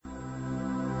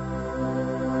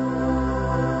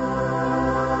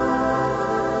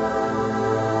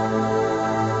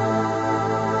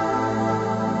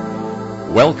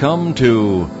Welcome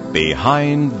to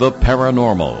Behind the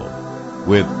Paranormal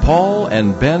with Paul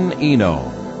and Ben Eno.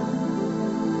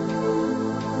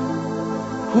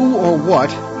 Who or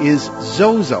what is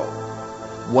Zozo?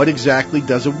 What exactly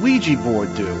does a Ouija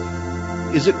board do?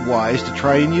 Is it wise to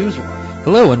try and use one?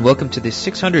 Hello and welcome to the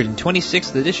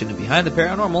 626th edition of Behind the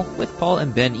Paranormal with Paul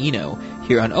and Ben Eno.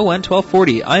 Here on ON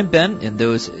 1240, I'm Ben, and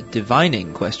those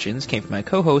divining questions came from my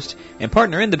co-host and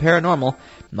partner in the paranormal,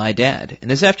 my dad. And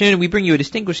this afternoon we bring you a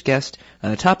distinguished guest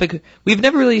on a topic we've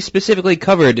never really specifically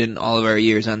covered in all of our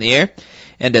years on the air.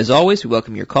 And as always, we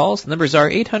welcome your calls. The numbers are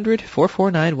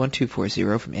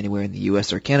 800-449-1240 from anywhere in the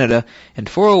U.S. or Canada, and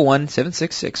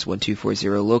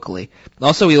 401-766-1240 locally.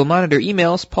 Also, we will monitor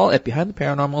emails,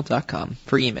 paul@behindtheparanormal.com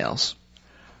for emails.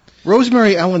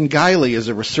 Rosemary Ellen Guiley is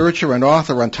a researcher and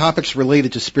author on topics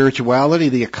related to spirituality,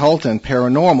 the occult, and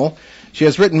paranormal. She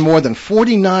has written more than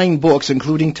 49 books,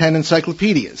 including 10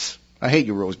 encyclopedias. I hate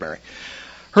you, Rosemary.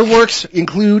 Her works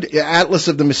include Atlas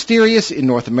of the Mysterious in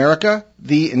North America,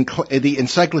 the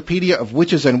Encyclopedia of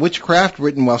Witches and Witchcraft,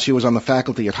 written while she was on the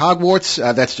faculty at Hogwarts.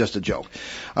 That's just a joke.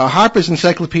 Harper's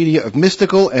Encyclopedia of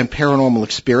Mystical and Paranormal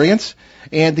Experience,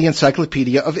 and the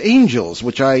Encyclopedia of Angels,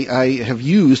 which I have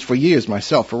used for years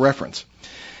myself for reference.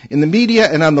 In the media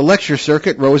and on the lecture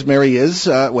circuit, Rosemary is,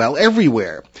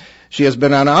 everywhere. She has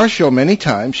been on our show many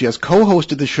times. She has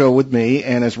co-hosted the show with me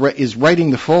and is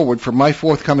writing the foreword for my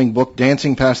forthcoming book,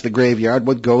 Dancing Past the Graveyard,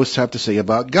 What Ghosts Have to Say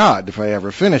About God, if I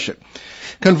ever finish it.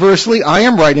 Conversely, I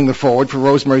am writing the foreword for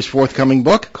Rosemary's forthcoming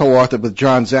book, co-authored with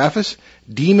John Zaffis,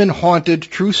 Demon-Haunted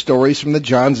True Stories from the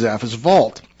John Zaffis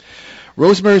Vault.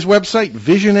 Rosemary's website,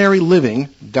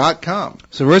 visionaryliving.com.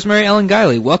 So Rosemary Ellen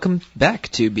Guiley, welcome back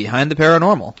to Behind the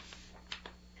Paranormal.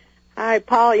 Hi,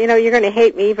 Paul. You know, you're going to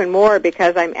hate me even more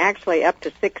because I'm actually up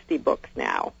to 60 books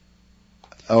now.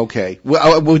 Okay.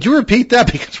 Well, would you repeat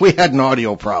that? Because we had an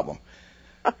audio problem.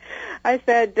 I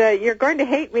said, you're going to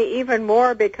hate me even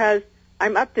more because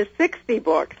I'm up to 60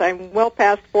 books. I'm well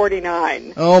past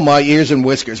 49. Oh, my ears and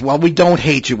whiskers. Well, we don't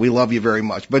hate you. We love you very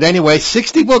much. But anyway,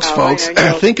 60 books, folks.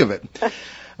 Think of it.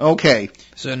 Okay.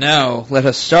 So now let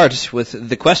us start with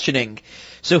the questioning.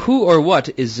 So who or what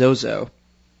is Zozo?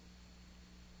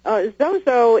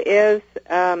 Zozo is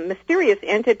a mysterious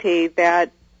entity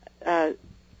that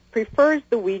prefers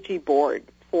the Ouija board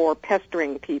for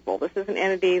pestering people. This is an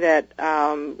entity that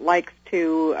likes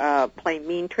to play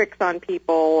mean tricks on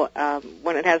people.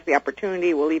 When it has the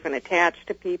opportunity, will even attach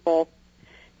to people.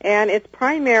 And its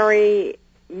primary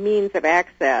means of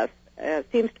access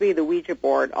seems to be the Ouija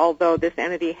board, although this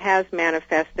entity has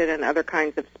manifested in other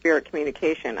kinds of spirit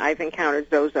communication. I've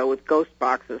encountered Zozo with ghost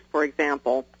boxes, for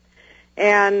example.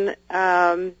 And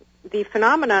the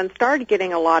phenomenon started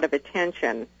getting a lot of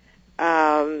attention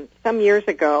some years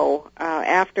ago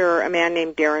after a man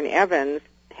named Darren Evans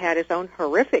had his own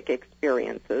horrific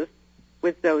experiences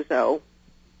with Zozo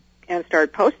and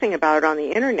started posting about it on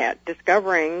the Internet,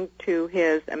 discovering to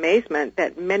his amazement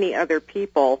that many other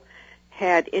people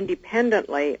had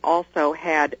independently also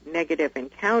had negative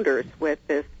encounters with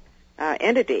this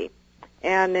entity.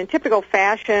 And in typical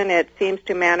fashion, it seems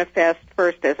to manifest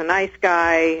first as a nice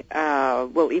guy,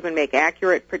 will even make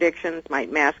accurate predictions,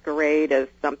 might masquerade as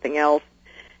something else,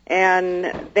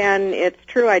 and then its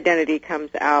true identity comes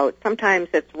out. Sometimes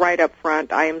it's right up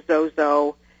front, I am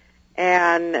Zozo,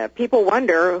 and people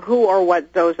wonder who or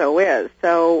what Zozo is.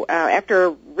 So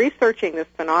after researching this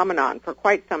phenomenon for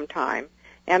quite some time,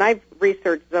 and I've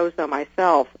researched Zozo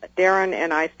myself, Darren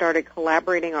and I started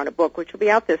collaborating on a book which will be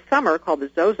out this summer called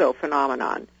The Zozo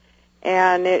Phenomenon.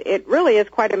 And it really is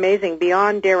quite amazing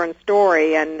beyond Darren's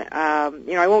story. And,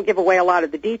 I won't give away a lot of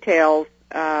the details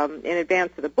in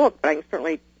advance of the book, but I can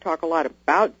certainly talk a lot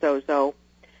about Zozo.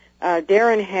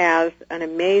 Darren has an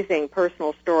amazing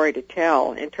personal story to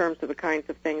tell in terms of the kinds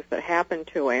of things that happened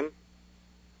to him.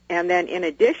 And then in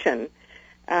addition,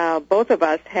 both of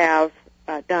us have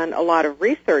done a lot of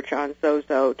research on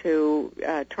Zozo to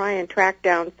try and track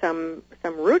down some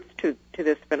roots to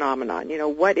this phenomenon. You know,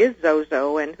 what is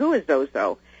Zozo and who is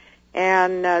Zozo?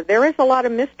 And there is a lot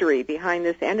of mystery behind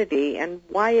this entity and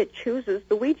why it chooses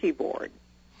the Ouija board.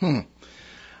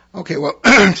 Okay, well,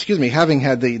 excuse me, having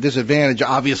had the disadvantage,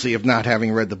 obviously, of not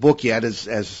having read the book yet,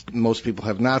 as most people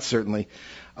have not, certainly,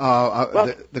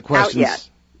 the questions... Out yet.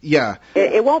 Yeah.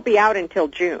 It won't be out until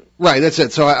June. Right, that's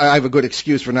it. So I have a good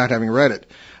excuse for not having read it.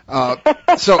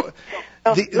 Unless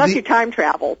you time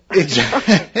travel.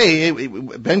 Hey,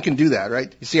 Ben can do that,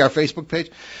 right? You see our Facebook page?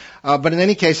 But in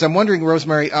any case, I'm wondering,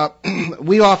 Rosemary,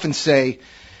 we often say,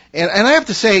 and I have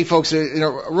to say, folks,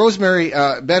 Rosemary,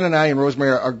 Ben and I and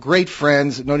Rosemary are great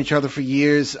friends, known each other for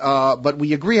years, but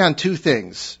we agree on two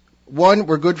things. One,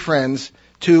 we're good friends.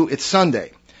 to it's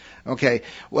Sunday. Okay.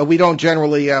 Well, we don't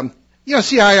generally,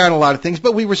 see eye on a lot of things,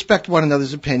 but we respect one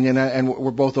another's opinion, and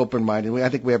we're both open-minded. I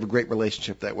think we have a great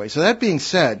relationship that way. So that being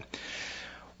said,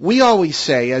 we always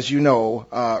say, as you know,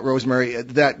 Rosemary,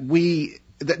 that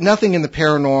nothing in the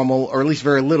paranormal, or at least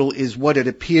very little, is what it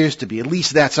appears to be. At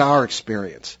least that's our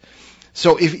experience.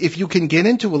 So if you can get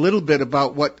into a little bit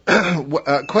about what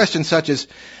questions such as,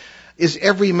 is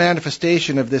every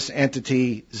manifestation of this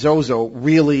entity, Zozo,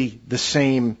 really the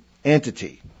same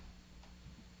entity?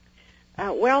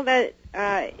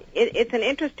 It's an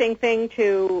interesting thing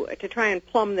to try and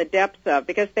plumb the depths of,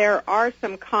 because there are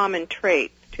some common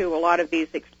traits to a lot of these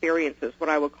experiences, what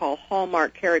I would call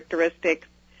hallmark characteristics,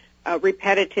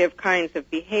 repetitive kinds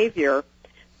of behavior.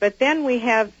 But then we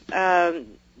have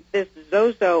this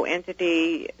Zozo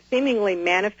entity seemingly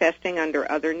manifesting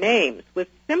under other names with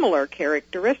similar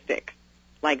characteristics,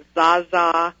 like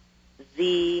Zaza,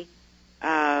 Z,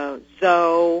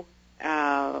 Zo,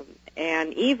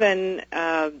 and even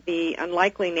the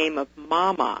unlikely name of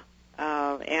Mama.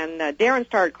 And Darren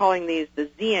started calling these the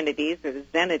Z entities, or the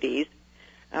Zenities,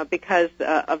 because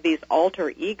of these alter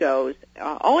egos,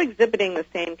 all exhibiting the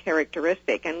same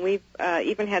characteristic. And we've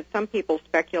even had some people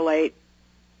speculate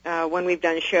when we've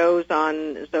done shows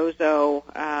on Zozo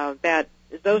that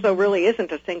Zozo really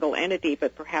isn't a single entity,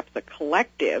 but perhaps a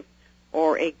collective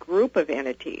or a group of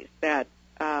entities that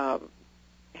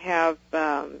have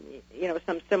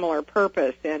some similar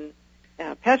purpose in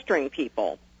pestering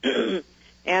people.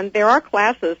 And there are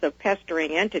classes of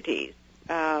pestering entities.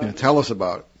 Tell us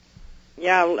about it.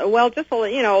 Yeah, well, just a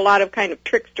lot of kind of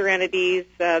trickster entities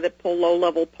that pull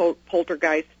low-level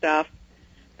poltergeist stuff.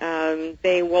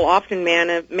 They will often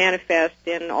manifest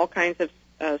in all kinds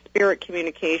of spirit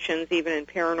communications, even in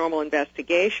paranormal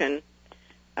investigation,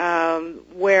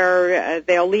 where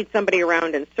they'll lead somebody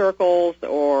around in circles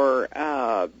or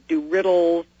do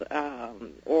riddles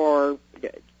or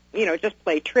just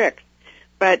play tricks.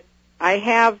 But I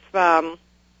have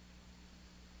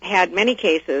had many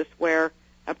cases where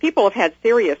people have had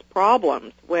serious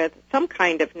problems with some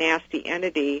kind of nasty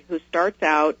entity who starts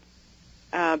out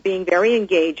being very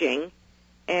engaging,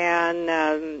 and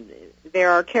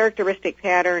there are characteristic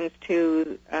patterns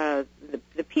to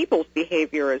the people's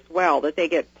behavior as well, that they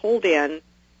get pulled in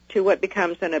to what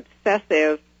becomes an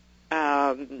obsessive,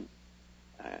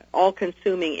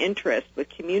 all-consuming interest with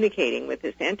communicating with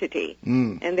this entity.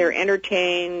 And they're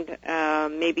entertained,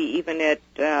 maybe even it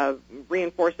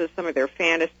reinforces some of their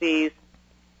fantasies.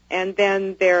 And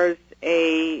then there's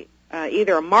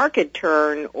either a marked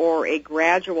turn or a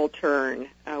gradual turn,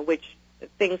 which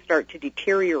things start to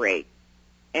deteriorate,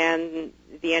 and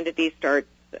the entity starts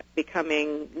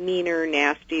becoming meaner,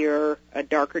 nastier, a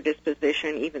darker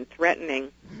disposition, even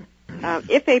threatening.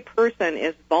 If a person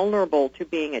is vulnerable to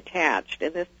being attached,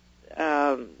 and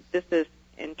this is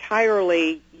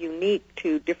entirely unique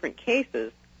to different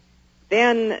cases,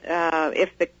 then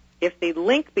if the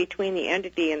link between the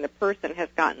entity and the person has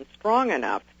gotten strong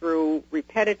enough through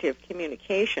repetitive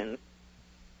communications,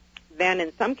 then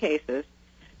in some cases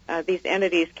these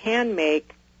entities can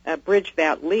bridge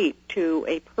that leap to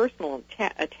a personal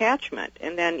attachment.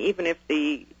 And then even if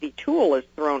the tool is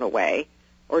thrown away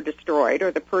or destroyed,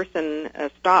 or the person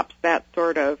stops that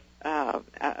sort of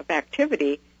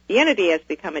activity, the entity has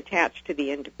become attached to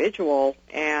the individual,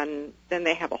 and then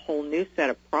they have a whole new set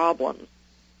of problems.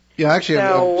 Yeah, actually,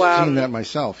 I've seen that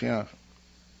myself, yeah.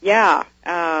 Yeah,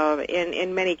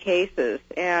 in many cases.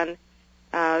 And,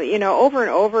 over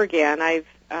and over again,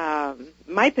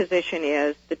 my position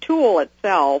is the tool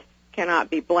itself cannot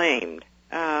be blamed.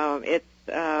 It's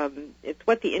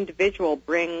what the individual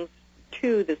brings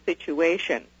to the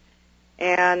situation.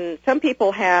 And some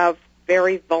people have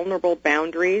very vulnerable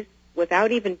boundaries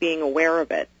without even being aware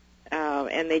of it.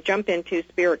 And they jump into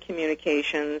spirit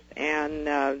communications, and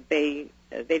they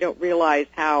don't realize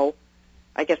how,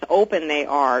 I guess, open they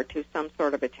are to some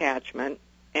sort of attachment,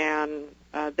 and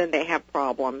then they have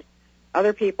problems.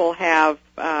 Other people have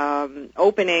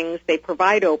openings. They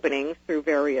provide openings through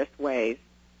various ways.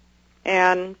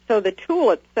 And so the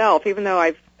tool itself, even though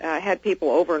I've had people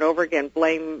over and over again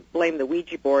blame the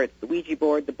Ouija board, it's the Ouija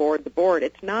board, the board,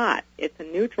 it's not. It's a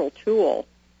neutral tool.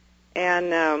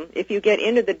 And if you get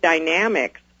into the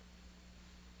dynamics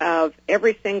of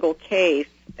every single case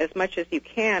as much as you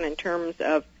can in terms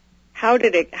of how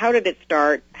did it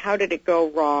start, how did it go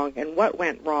wrong, and what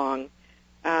went wrong,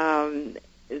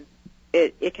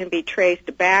 it can be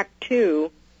traced back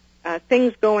to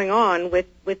things going on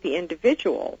with the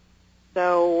individual.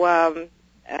 So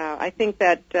I think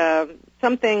that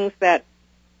some things that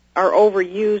are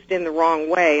overused in the wrong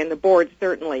way, and the board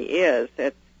certainly is,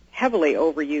 it's heavily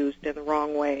overused in the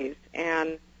wrong ways,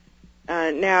 And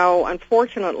now,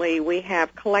 unfortunately, we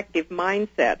have collective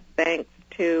mindsets thanks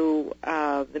to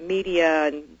the media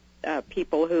and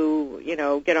people who,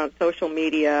 get on social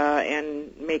media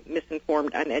and make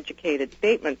misinformed, uneducated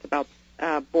statements about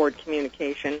board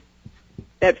communication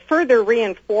that further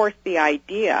reinforce the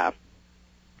idea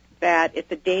that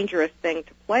it's a dangerous thing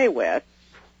to play with,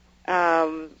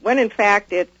 when in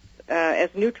fact it's as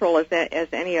neutral as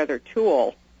any other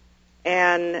tool.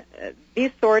 And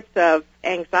these sorts of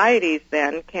anxieties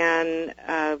then can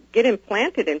get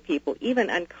implanted in people, even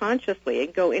unconsciously,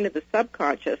 and go into the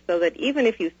subconscious, so that even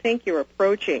if you think you're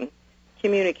approaching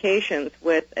communications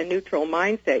with a neutral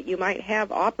mindset, you might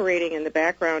have operating in the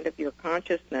background of your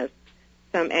consciousness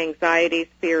some anxieties,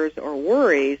 fears, or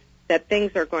worries that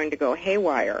things are going to go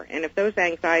haywire. And if those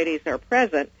anxieties are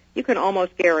present, you can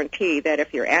almost guarantee that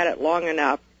if you're at it long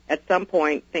enough, at some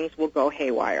point things will go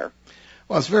haywire.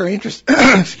 Well, it's very interesting.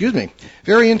 Excuse me.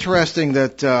 Very interesting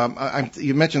that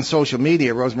you mentioned social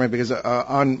media, Rosemary, because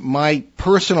on my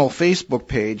personal Facebook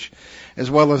page, as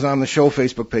well as on the show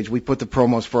Facebook page, we put the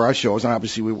promos for our shows, and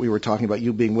obviously we were talking about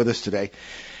you being with us today.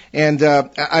 And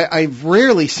I've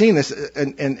rarely seen this,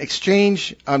 an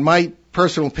exchange on my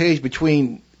personal page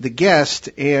between the guest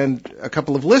and a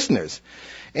couple of listeners.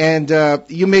 And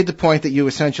you made the point that you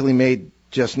essentially made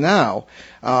just now,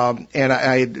 and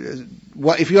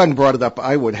if you hadn't brought it up,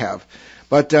 I would have.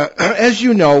 But as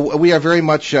you know, we are very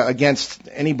much against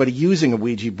anybody using a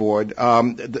Ouija board.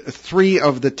 3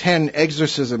 of the 10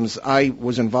 exorcisms I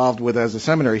was involved with as a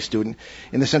seminary student,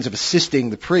 in the sense of assisting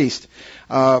the priest,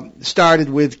 started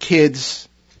with kids,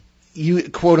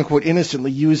 quote unquote,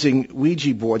 innocently using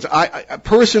Ouija boards. I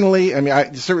personally,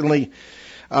 I certainly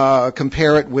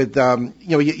compare it with,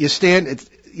 you stand.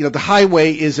 The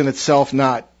highway is in itself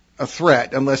not a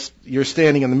threat unless you're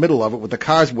standing in the middle of it with the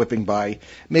cars whipping by.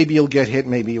 Maybe you'll get hit,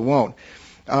 maybe you won't.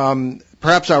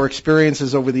 Perhaps our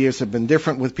experiences over the years have been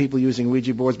different with people using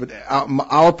Ouija boards, but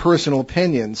our personal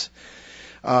opinions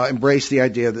embrace the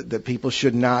idea that people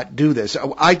should not do this.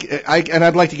 And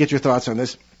I'd like to get your thoughts on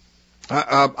this.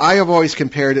 I have always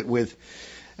compared it with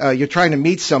you're trying to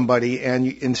meet somebody, and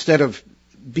instead of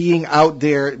being out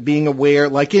there, being aware,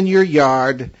 like in your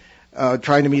yard,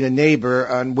 trying to meet a neighbor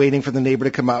and waiting for the neighbor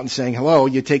to come out and saying hello,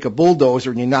 you take a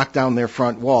bulldozer and you knock down their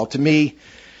front wall. To me,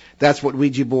 that's what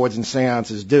Ouija boards and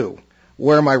seances do.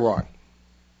 Where am I wrong?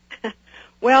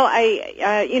 Well,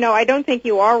 I don't think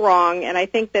you are wrong, and I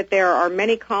think that there are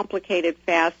many complicated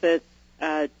facets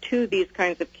to these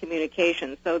kinds of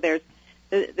communications. So there's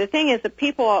the thing is that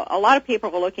a lot of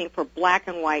people are looking for black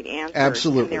and white answers.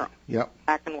 Absolutely. Yep.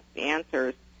 Black and white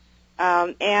answers.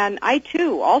 And I,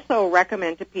 too, also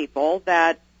recommend to people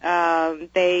that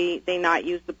they not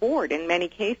use the board in many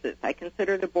cases. I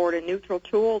consider the board a neutral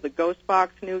tool, the ghost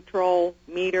box neutral,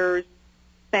 meters,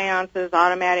 seances,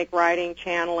 automatic writing,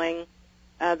 channeling.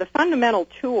 The fundamental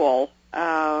tool,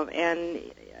 and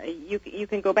you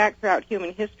can go back throughout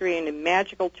human history into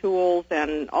magical tools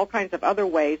and all kinds of other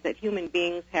ways that human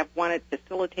beings have wanted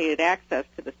facilitated access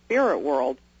to the spirit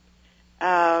world.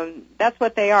 That's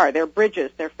what they are. They're bridges.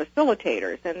 They're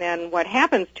facilitators. And then what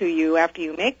happens to you after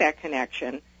you make that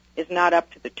connection is not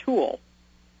up to the tool.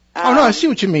 Oh, no, I see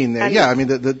what you mean there. Yeah,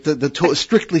 the tool,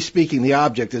 strictly speaking, the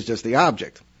object is just the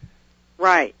object.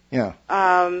 Right. Yeah.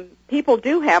 People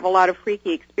do have a lot of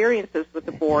freaky experiences with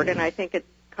the board, and I think it's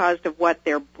caused of what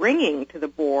they're bringing to the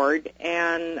board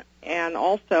and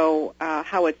also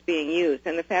how it's being used.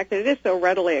 And the fact that it is so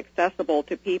readily accessible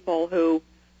to people who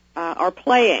are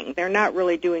playing. They're not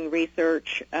really doing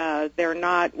research. They're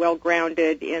not well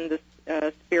grounded in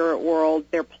the spirit world.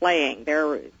 They're playing.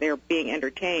 They're being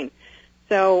entertained.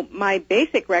 So my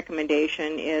basic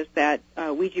recommendation is that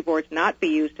Ouija boards not be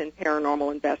used in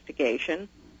paranormal investigation.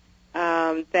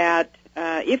 That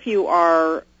if you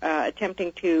are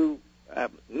attempting to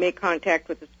make contact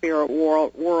with the spirit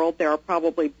world, there are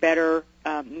probably better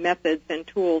methods and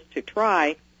tools to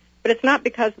try. But it's not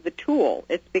because of the tool.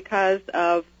 It's because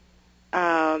of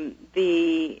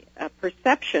the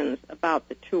perceptions about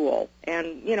the tool.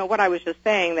 And, what I was just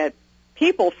saying, that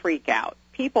people freak out.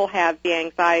 People have the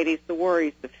anxieties, the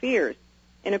worries, the fears.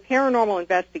 In a paranormal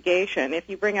investigation, if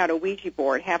you bring out a Ouija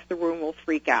board, half the room will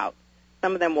freak out.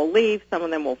 Some of them will leave, some of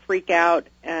them will freak out,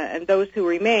 and those who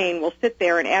remain will sit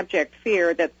there in abject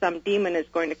fear that some demon is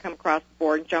going to come across the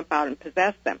board and jump out and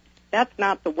possess them. That's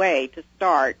not the way to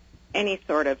start any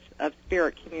sort of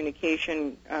spirit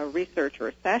communication research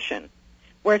or session.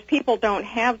 Whereas people don't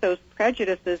have those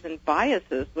prejudices and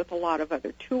biases with a lot of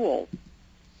other tools.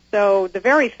 So the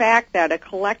very fact that a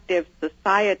collective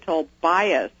societal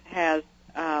bias has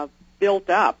built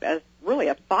up as really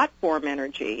a thought form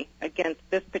energy against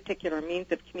this particular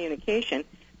means of communication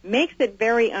makes it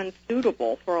very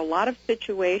unsuitable for a lot of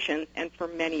situations and for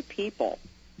many people.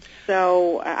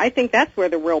 So I think that's where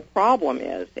the real problem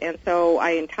is. And so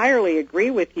I entirely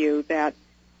agree with you that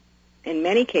in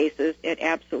many cases it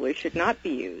absolutely should not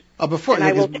be used.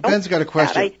 Ben's got a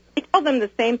question. I tell them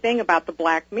the same thing about the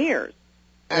black mirrors.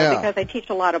 Because I teach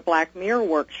a lot of black mirror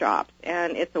workshops,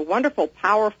 and it's a wonderful,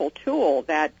 powerful tool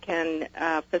that can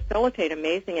facilitate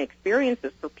amazing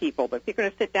experiences for people. But if you're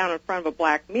going to sit down in front of a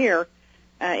black mirror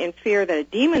in fear that a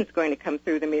demon's going to come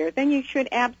through the mirror, then you should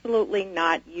absolutely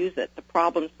not use it. The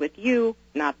problem's with you,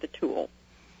 not the tool.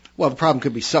 Well, the problem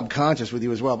could be subconscious with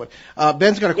you as well. But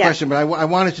Ben's got a question, but I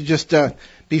wanted to just,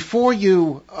 before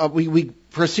we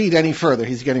proceed any further,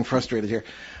 he's getting frustrated here.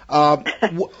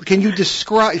 Can you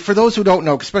describe, for those who don't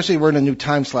know, especially we're in a new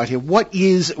time slot here, what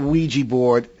is Ouija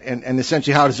board and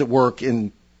essentially how does it work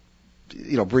in,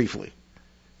 briefly?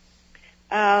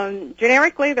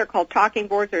 Generically, they're called talking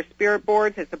boards or spirit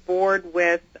boards. It's a board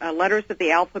with letters of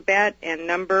the alphabet and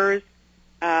numbers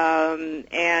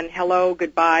and hello,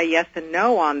 goodbye, yes, and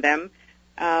no on them.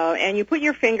 And you put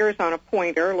your fingers on a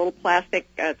pointer, a little plastic,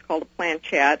 it's called a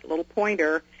planchette, a little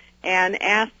pointer, and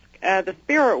ask the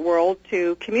spirit world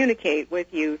to communicate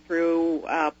with you through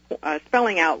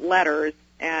spelling out letters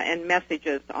and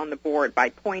messages on the board by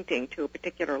pointing to a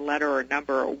particular letter or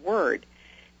number or word.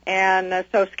 And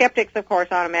so skeptics, of course,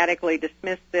 automatically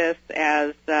dismiss this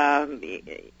as,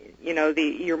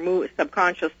 you're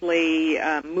subconsciously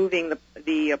moving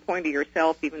the pointer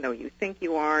yourself, even though you think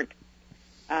you aren't.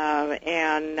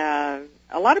 And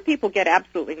a lot of people get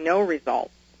absolutely no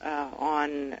results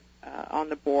on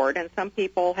the board, and some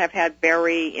people have had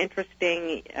very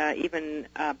interesting, even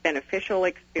beneficial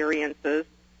experiences,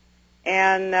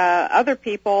 and other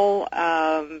people,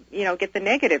 get the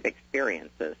negative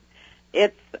experiences.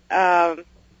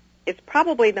 It's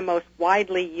probably the most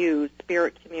widely used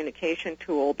spirit communication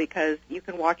tool because you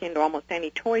can walk into almost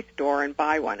any toy store and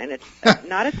buy one, and it's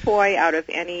not a toy out of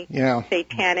any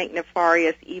satanic,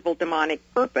 nefarious, evil, demonic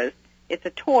purpose. It's a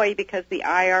toy because the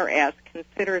IRS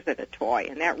considers it a toy,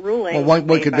 and that ruling... Well,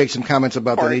 one could make some comments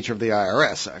about the nature of the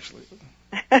IRS, actually.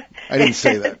 I didn't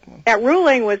say that. That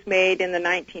ruling was made in the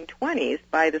 1920s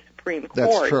by the Supreme Court.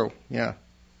 That's true, yeah.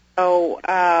 So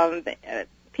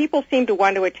people seem to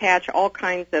want to attach all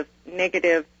kinds of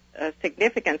negative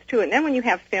significance to it. And then when you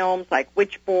have films like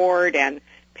Witchboard and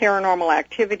Paranormal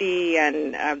Activity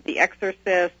and The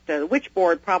Exorcist, the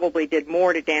Witchboard probably did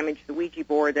more to damage the Ouija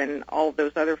board than all of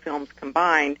those other films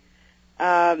combined.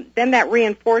 Then that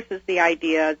reinforces the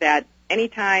idea that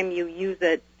anytime you use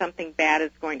it, something bad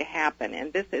is going to happen.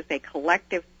 And this is a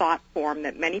collective thought form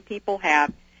that many people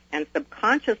have, and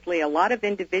subconsciously a lot of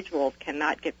individuals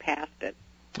cannot get past it.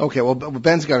 Okay, well,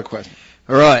 Ben's got a question.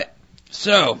 All right.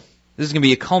 So, this is going to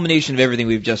be a culmination of everything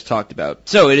we've just talked about.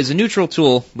 So, it is a neutral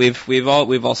tool. We've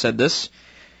all said this.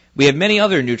 We have many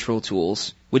other neutral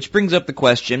tools, which brings up the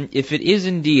question, if it is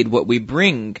indeed what we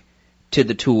bring to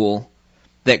the tool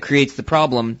that creates the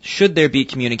problem, should there be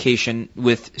communication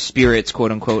with spirits,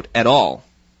 quote unquote, at all?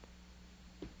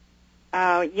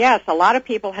 Yes, a lot of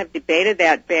people have debated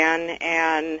that, Ben,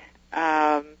 and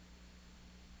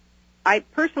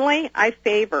I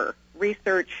favor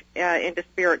research into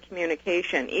spirit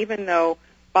communication, even though,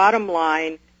 bottom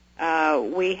line,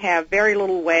 we have very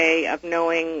little way of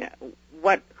knowing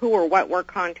who or what we're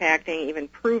contacting, even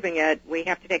proving it. We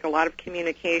have to take a lot of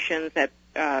communications at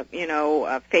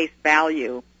face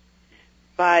value.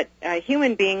 But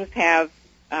human beings have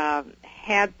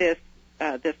had this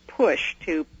push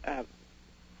to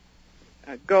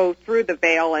go through the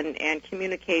veil and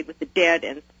communicate with the dead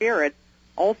and spirits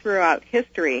all throughout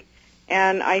history.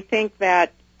 And I think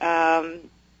that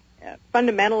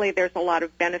fundamentally there's a lot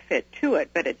of benefit to it,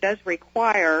 but it does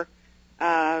require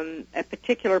a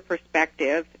particular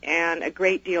perspective and a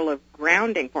great deal of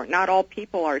grounding for it. Not all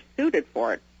people are suited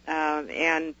for it.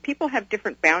 And people have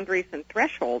different boundaries and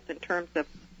thresholds in terms of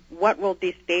what will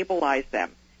destabilize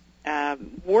them.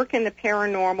 Work in the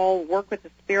paranormal, work with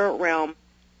the spirit realm,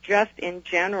 just in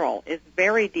general, is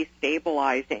very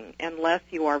destabilizing unless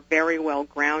you are very well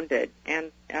grounded.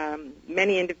 And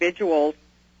many individuals,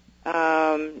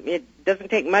 it doesn't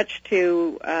take much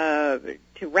to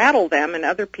rattle them, and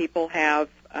other people have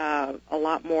a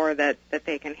lot more that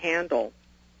they can handle.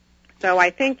 So I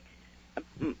think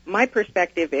my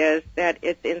perspective is that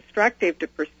it's instructive to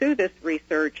pursue this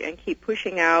research and keep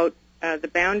pushing out the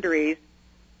boundaries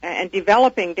and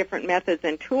developing different methods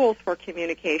and tools for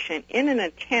communication in an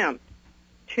attempt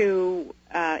to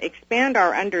expand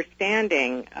our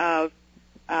understanding of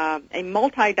a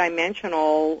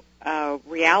multidimensional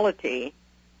reality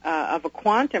of a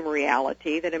quantum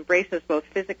reality that embraces both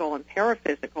physical and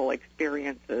paraphysical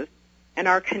experiences and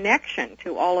our connection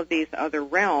to all of these other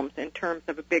realms in terms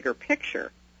of a bigger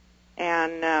picture.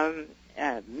 And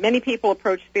many people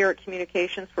approach spirit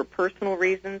communications for personal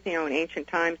reasons. In ancient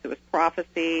times it was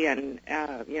prophecy and,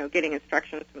 getting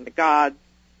instructions from the gods.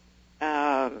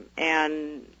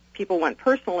 And people want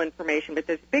personal information, but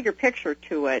there's a bigger picture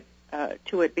to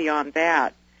it beyond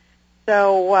that.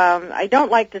 So I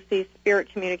don't like to see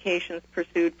spirit communications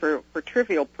pursued for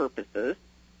trivial purposes,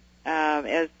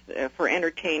 as for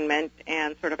entertainment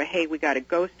and sort of a, hey, we got a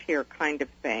ghost here kind of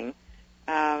thing.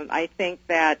 I think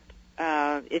that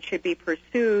it should be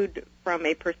pursued from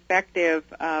a perspective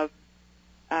of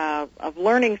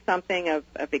learning something,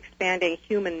 of expanding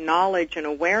human knowledge and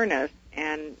awareness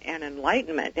and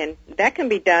enlightenment. And that can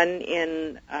be done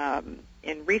in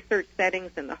research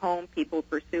settings in the home. People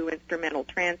pursue instrumental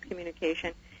trance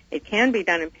communication. It can be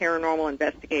done in paranormal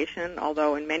investigation,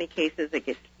 although in many cases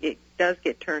it does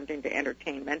get turned into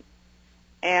entertainment.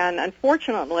 And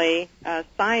unfortunately,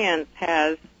 science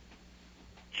has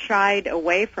shied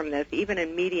away from this. Even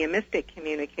in mediumistic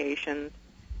communications,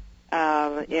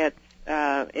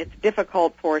 it's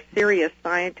difficult for serious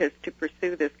scientists to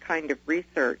pursue this kind of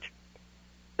research.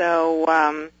 So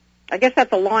I guess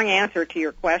that's a long answer to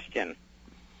your question.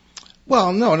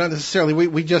 Well, no, not necessarily.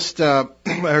 We just are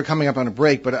coming up on a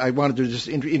break, but I wanted to just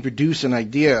introduce an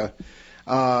idea.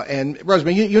 And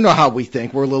Rosemary, you know how we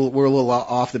think. We're a little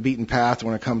off the beaten path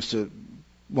when it comes to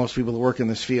most people who work in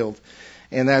this field,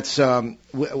 and that's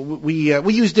we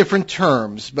use different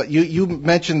terms. But you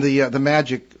mentioned the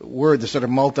magic word, the sort of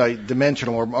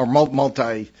multi-dimensional or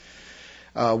multi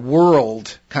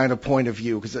world kind of point of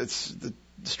view, because it's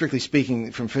strictly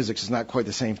speaking, from physics, is not quite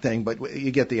the same thing, but you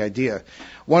get the idea.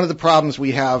 One of the problems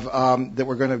we have that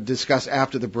we're going to discuss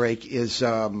after the break is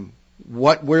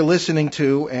what we're listening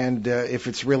to and if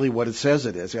it's really what it says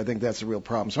it is. I think that's a real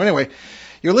problem. So anyway,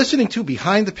 you're listening to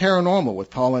Behind the Paranormal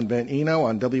with Paul and Ben Eno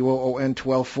on WOON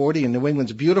 1240 in New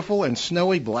England's beautiful and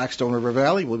snowy Blackstone River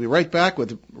Valley. We'll be right back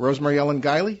with Rosemary Ellen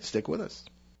Guiley. Stick with us.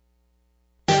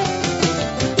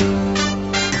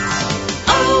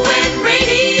 ON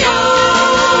Radio.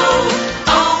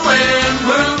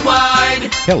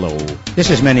 Hello, this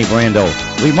is Manny Brando,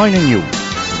 reminding you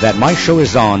that my show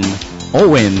is on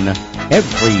ON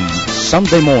every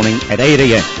Sunday morning at 8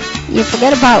 a.m. You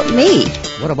forget about me.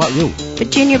 What about you?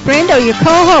 Virginia Brando, your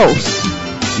co-host.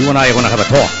 You and I are going to have a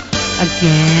talk.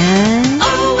 Again?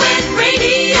 ON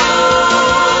Radio.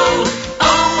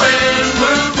 ON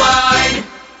Worldwide.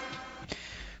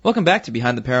 Welcome back to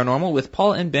Behind the Paranormal with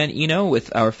Paul and Ben Eno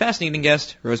with our fascinating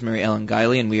guest, Rosemary Ellen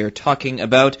Guiley, and we are talking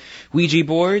about Ouija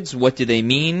boards. What do they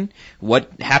mean?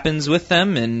 What happens with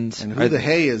them? And who the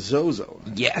hey is Zozo?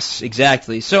 Yes,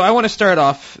 exactly. So I want to start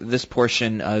off this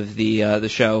portion of the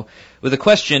show with a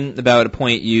question about a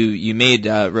point you made,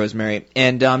 Rosemary.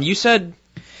 And you said,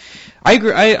 I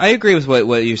agree with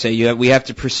what you say. We have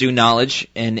to pursue knowledge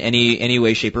in any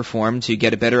way, shape, or form to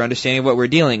get a better understanding of what we're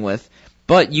dealing with.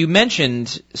 But you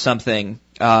mentioned something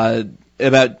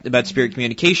about spirit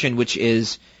communication, which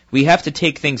is we have to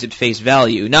take things at face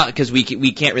value, not because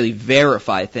we can't really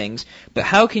verify things, but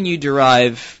how can you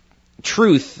derive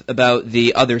truth about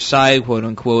the other side, quote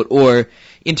unquote, or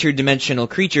interdimensional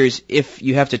creatures if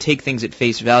you have to take things at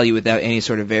face value without any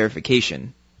sort of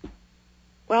verification?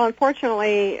 Well,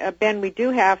 unfortunately, Ben, we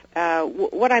do have,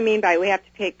 what I mean by we have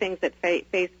to take things at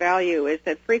face value is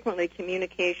that frequently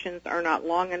communications are not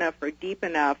long enough or deep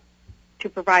enough to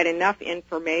provide enough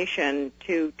information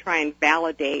to try and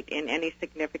validate in any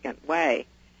significant way.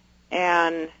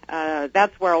 And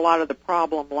that's where a lot of the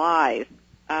problem lies.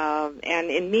 And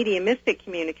in mediumistic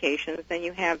communications, then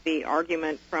you have the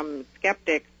argument from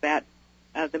skeptics that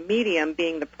the medium,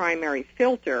 being the primary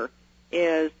filter,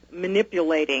 is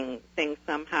manipulating things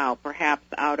somehow, perhaps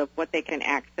out of what they can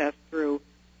access through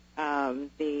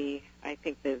the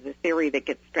theory that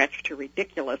gets stretched to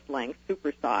ridiculous lengths,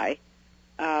 super psi,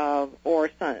 or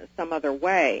some other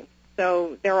way.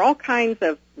 So there are all kinds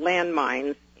of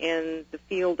landmines in the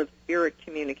field of spirit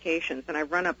communications, and I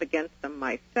run up against them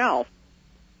myself.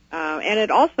 And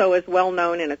it also is well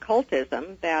known in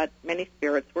occultism that many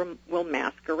spirits will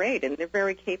masquerade, and they're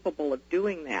very capable of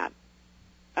doing that.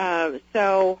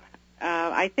 So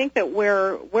I think that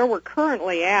where we're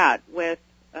currently at with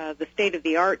the state of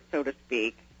the art, so to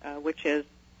speak, which has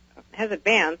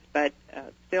advanced, but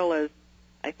still is,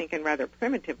 I think, in rather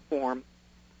primitive form,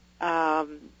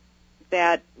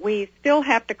 that we still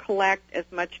have to collect as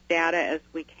much data as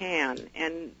we can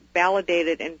and validate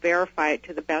it and verify it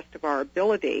to the best of our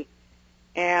ability,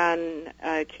 and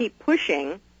keep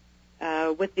pushing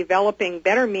with developing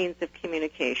better means of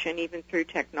communication, even through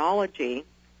technology,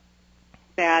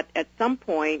 that at some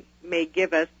point may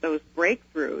give us those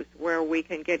breakthroughs where we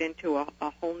can get into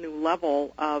a whole new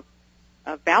level of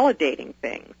validating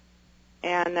things.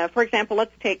 And, for example,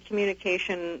 let's take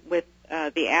communication with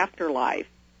the afterlife.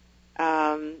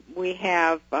 We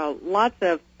have lots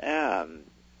of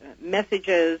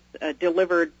messages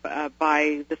delivered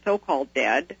by the so-called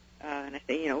dead, and I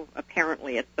say,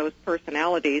 apparently it's those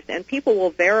personalities, and people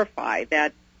will verify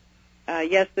that,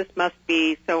 yes, this must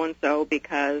be so-and-so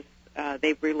because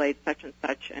they've relayed such and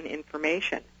such an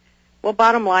information. Well,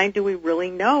 bottom line, do we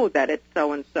really know that it's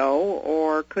so-and-so,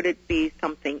 or could it be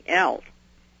something else?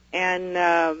 And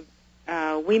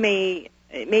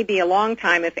it may be a long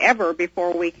time, if ever,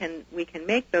 before we can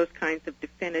make those kinds of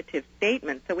definitive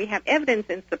statements. So we have evidence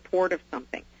in support of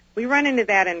something. We run into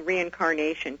that in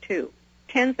reincarnation, too.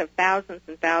 Tens of thousands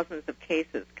and thousands of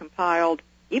cases compiled,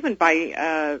 even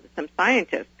by some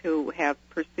scientists who have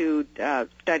pursued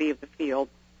study of the field,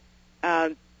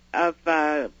 of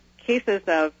cases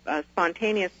of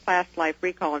spontaneous past life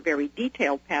recall and very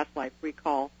detailed past life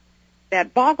recall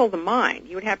that boggle the mind.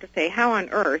 You would have to say, how on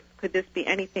earth could this be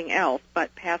anything else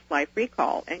but past life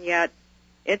recall? And yet,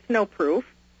 it's no proof.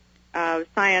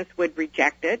 Science would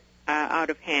reject it out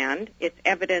of hand. It's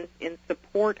evidence in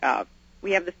support of.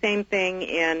 We have the same thing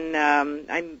in,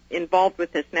 I'm involved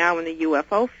with this now in the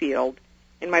UFO field,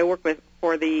 in my work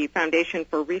for the Foundation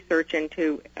for Research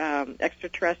into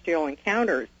Extraterrestrial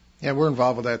Encounters. Yeah, we're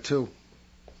involved with that, too.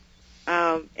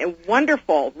 A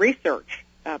wonderful research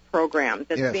program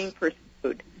that's being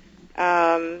pursued.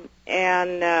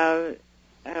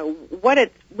 What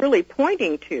it's really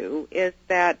pointing to is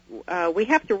that we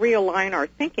have to realign our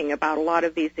thinking about a lot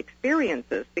of these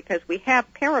experiences, because we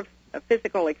have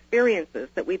paraphysical experiences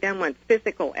that we then want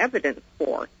physical evidence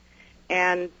for.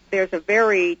 And there's a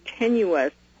very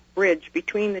tenuous bridge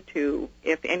between the two,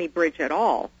 if any bridge at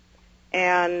all.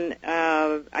 And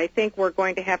I think we're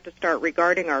going to have to start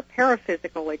regarding our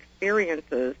paraphysical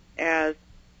experiences as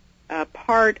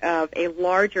part of a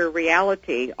larger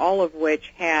reality, all of which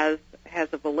has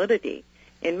a validity.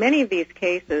 In many of these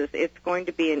cases, it's going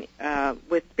to be,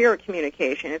 with spirit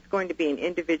communication, it's going to be an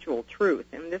individual truth.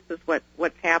 And this is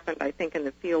what's happened, I think, in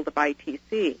the field of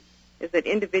ITC, is that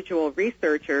individual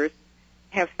researchers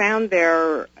have found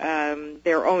their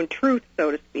own truth,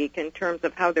 so to speak, in terms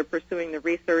of how they're pursuing the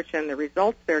research and the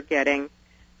results they're getting,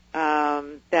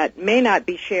 that may not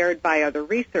be shared by other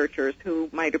researchers who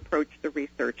might approach the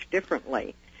research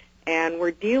differently. And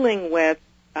we're dealing with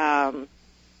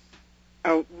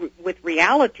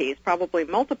realities, probably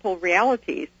multiple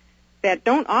realities, that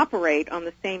don't operate on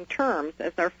the same terms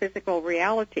as our physical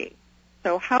reality.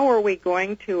 So how are we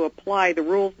going to apply the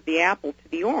rules of the apple to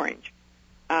the orange?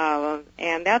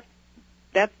 And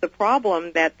that's the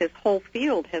problem that this whole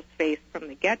field has faced from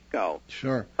the get-go.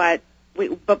 Sure. But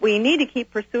we need to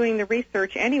keep pursuing the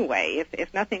research anyway,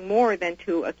 if nothing more than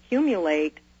to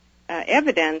accumulate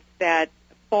evidence that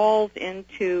falls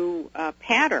into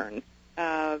patterns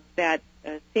that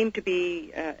seem to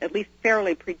be at least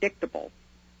fairly predictable.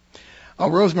 Oh,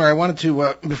 Rosemary, I wanted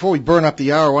to, before we burn up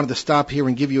the hour, I wanted to stop here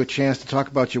and give you a chance to talk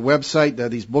about your website,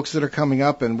 these books that are coming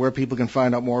up, and where people can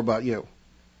find out more about you.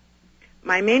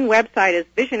 My main website is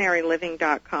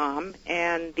visionaryliving.com,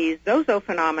 and the Zozo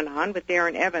Phenomenon with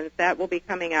Darren Evans, that will be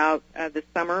coming out this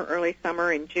summer, early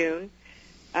summer in June.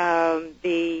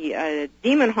 The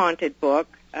Demon Haunted book,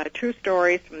 True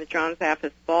Stories from the John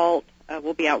Zaffis Vault,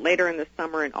 will be out later in the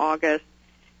summer in August.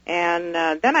 And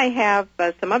then I have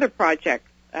some other projects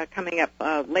coming up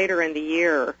later in the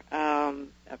year, a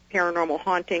paranormal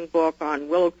haunting book on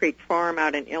Willow Creek Farm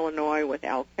out in Illinois with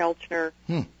Al Kelchner.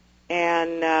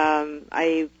 And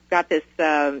I've got this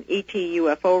ET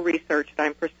UFO research that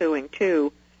I'm pursuing,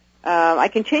 too. I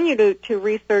continue to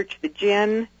research the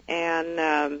jinn, and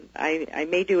I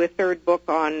may do a third book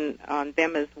on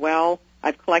them as well.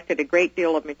 I've collected a great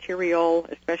deal of material,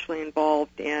 especially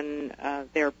involved in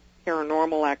their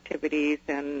paranormal activities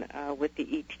and with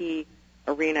the ET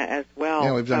arena as well.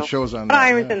 Yeah, we've done shows on that.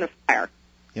 Irons in the fire.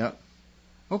 Yeah.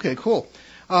 Okay, cool.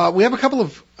 We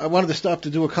have I wanted to stop to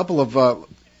do a couple of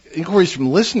inquiries from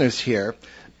listeners here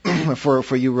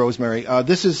for you, Rosemary.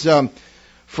 This is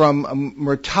from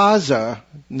Murtaza.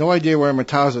 No idea where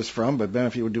Murtaza is from, but Ben,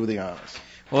 if you would do the honors.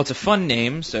 Well, it's a fun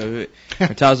name, so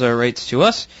Murtaza writes to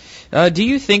us. Do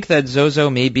you think that Zozo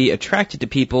may be attracted to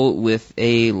people with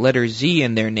a letter Z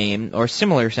in their name or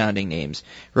similar sounding names?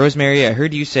 Rosemary, I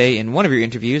heard you say in one of your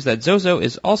interviews that Zozo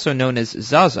is also known as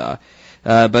Zaza,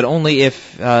 but only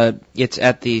if it's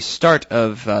at the start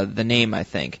of the name, I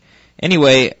think.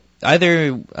 Anyway,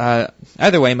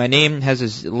 either way, my name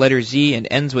has a letter Z and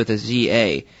ends with a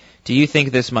ZA. Do you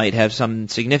think this might have some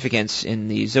significance in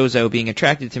the Zozo being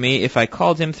attracted to me if I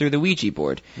called him through the Ouija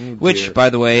board? Which, by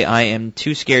the way, I am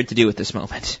too scared to do at this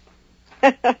moment.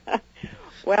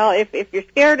 Well, if you're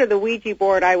scared of the Ouija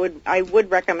board, I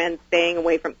would recommend staying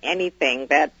away from anything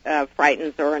that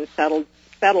frightens or unsettles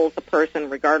a person,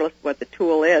 regardless of what the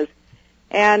tool is.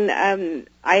 And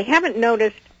I haven't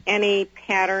noticed any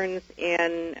patterns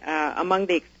in among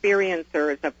the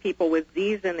experiencers of people with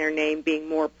Z's in their name being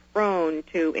more prone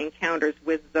to encounters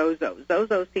with Zozo.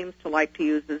 Zozo seems to like to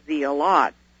use the Z a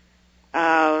lot,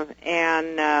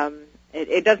 and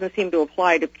it doesn't seem to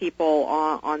apply to people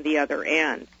on the other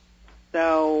end.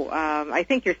 So I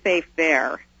think you're safe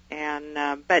there,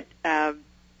 but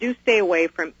do stay away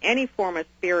from any form of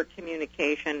spirit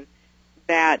communication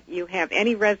that you have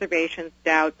any reservations,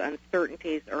 doubts,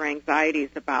 uncertainties, or anxieties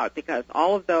about, because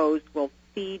all of those will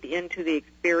feed into the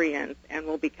experience and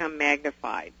will become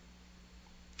magnified.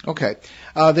 Okay.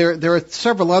 There are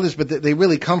several others, but they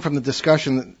really come from the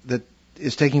discussion that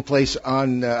is taking place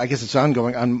on, I guess it's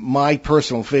ongoing, on my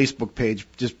personal Facebook page,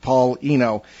 just Paul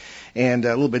Eno. And a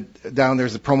little bit down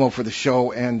there's the promo for the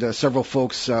show, and several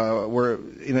folks were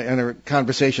in a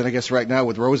conversation, I guess, right now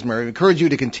with Rosemary. I encourage you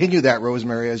to continue that,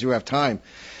 Rosemary, as you have time.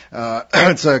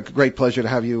 It's a great pleasure to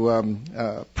have you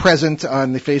present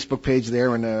on the Facebook page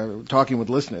there and talking with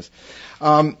listeners.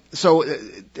 So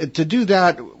to do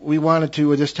that, we wanted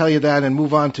to just tell you that and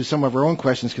move on to some of our own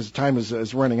questions because the time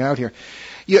is running out here.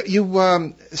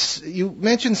 You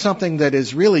mentioned something that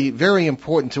is really very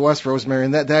important to us, Rosemary,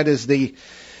 and that is the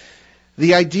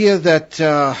idea that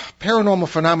paranormal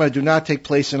phenomena do not take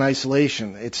place in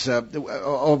isolation. It's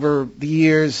over the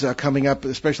years coming up,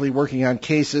 especially working on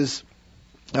cases,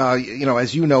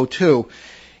 as you know too,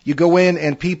 you go in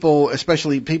and people,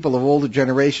 especially people of older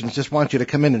generations, just want you to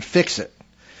come in and fix it.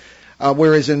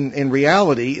 Whereas in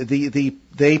reality,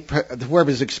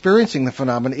 whoever's experiencing the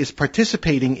phenomenon is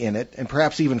participating in it and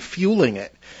perhaps even fueling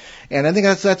it. And I think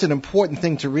that's an important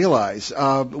thing to realize.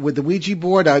 With the Ouija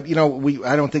board, I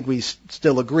don't think we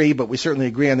still agree, but we certainly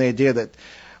agree on the idea that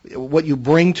what you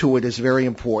bring to it is very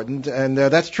important. And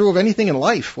that's true of anything in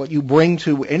life. What you bring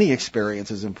to any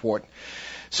experience is important.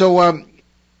 So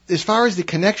as far as the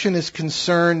connection is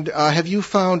concerned, have you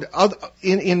found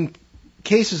in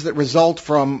cases that result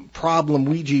from problem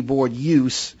Ouija board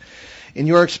use, in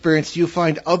your experience, do you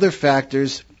find other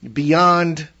factors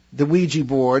beyond the Ouija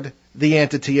board, the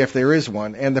entity, if there is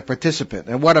one, and the participant?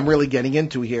 And what I'm really getting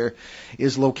into here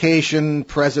is location,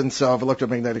 presence of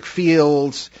electromagnetic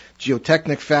fields,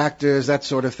 geotechnic factors, that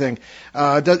sort of thing.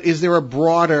 Is there a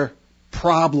broader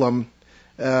problem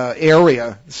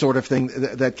area sort of thing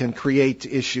that can create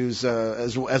issues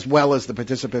as well as the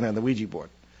participant and the Ouija board?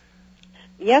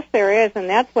 Yes, there is, and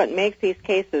that's what makes these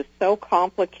cases so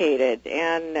complicated.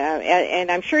 And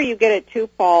I'm sure you get it too,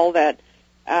 Paul, that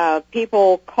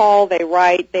people call, they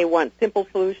write, they want simple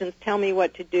solutions. Tell me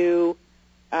what to do.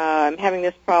 I'm having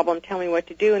this problem. Tell me what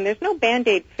to do. And there's no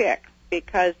Band-Aid fix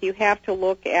because you have to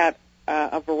look at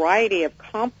a variety of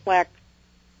complex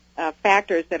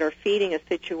factors that are feeding a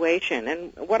situation.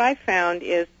 And what I found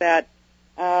is that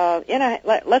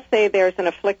let's say there's an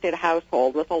afflicted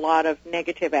household with a lot of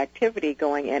negative activity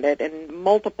going in it, and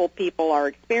multiple people are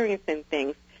experiencing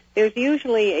things. There's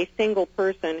usually a single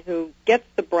person who gets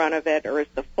the brunt of it or is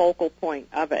the focal point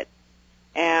of it.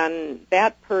 And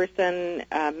that person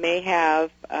may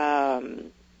have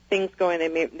things going.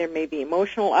 There may be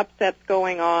emotional upsets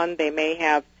going on. They may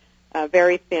have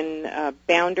very thin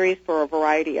boundaries for a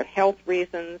variety of health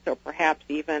reasons, or perhaps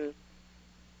even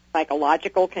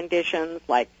psychological conditions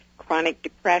like chronic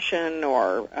depression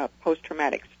or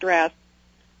post-traumatic stress.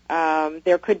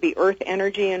 There could be earth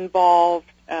energy involved,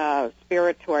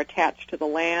 spirits who are attached to the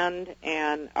land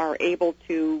and are able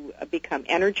to become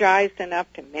energized enough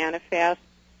to manifest.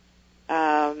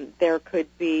 There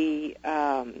could be,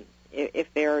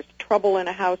 if there's trouble in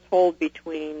a household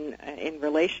in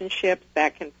relationships,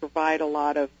 that can provide a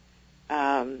lot of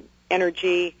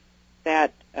energy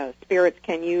that spirits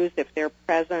can use if they're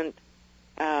present.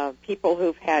 People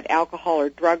who've had alcohol or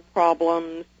drug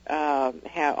problems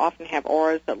often have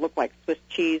auras that look like Swiss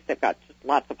cheese. They've got just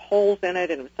lots of holes in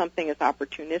it, and if something is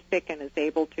opportunistic and is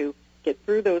able to get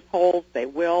through those holes, they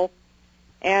will.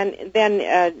 And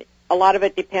then a lot of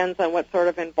it depends on what sort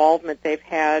of involvement they've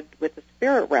had with the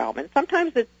spirit realm. And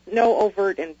sometimes it's no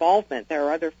overt involvement. There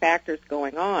are other factors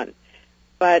going on.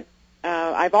 But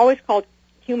I've always called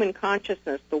human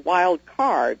consciousness the wild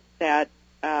card that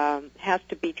has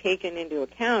to be taken into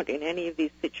account in any of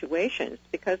these situations,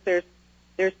 because there's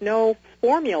no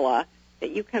formula that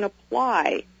you can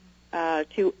apply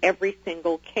to every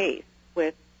single case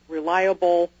with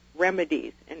reliable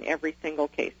remedies in every single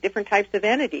case. Different types of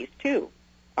entities, too,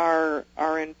 are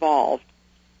involved.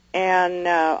 And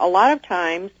a lot of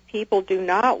times people do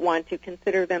not want to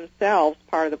consider themselves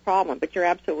part of the problem. But you're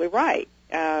absolutely right,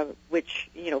 which,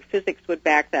 physics would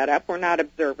back that up. We're not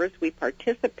observers. We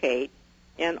participate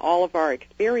in all of our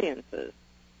experiences.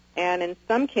 And in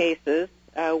some cases,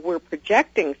 we're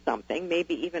projecting something,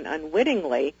 maybe even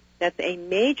unwittingly, that's a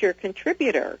major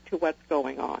contributor to what's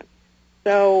going on.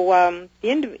 So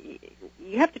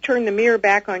you have to turn the mirror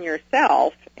back on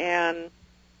yourself, and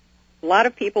a lot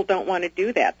of people don't want to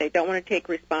do that. They don't want to take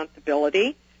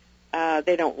responsibility.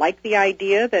 They don't like the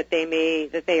idea that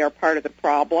they are part of the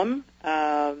problem.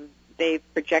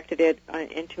 They've projected it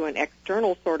into an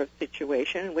external sort of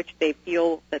situation in which they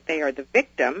feel that they are the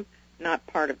victim, not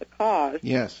part of the cause.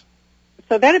 Yes.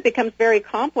 So then it becomes very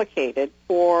complicated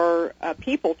for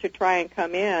people to try and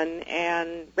come in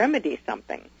and remedy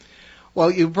something. Well,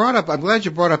 I'm glad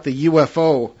you brought up the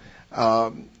UFO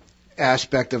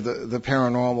aspect of the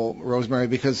paranormal, Rosemary,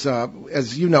 because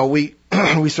as you know, we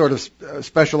sort of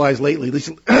specialize lately, at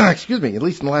least, at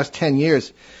least in the last 10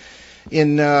 years,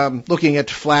 in looking at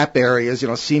flap areas,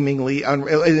 seemingly,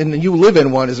 and you live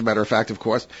in one, as a matter of fact, of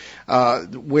course,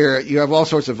 where you have all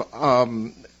sorts of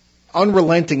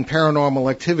unrelenting paranormal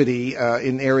activity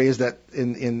in areas that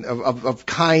of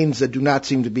kinds that do not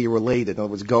seem to be related. In other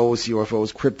words, ghosts,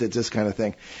 UFOs, cryptids, this kind of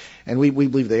thing, and we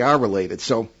believe they are related.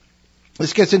 So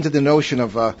this gets into the notion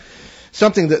of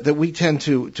something that we tend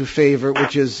to favor,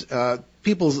 which is the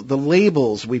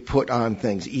labels we put on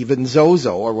things, even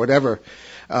Zozo or whatever.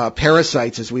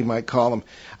 Parasites, as we might call them,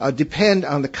 depend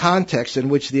on the context in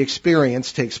which the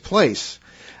experience takes place.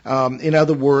 In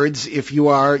other words, if you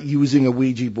are using a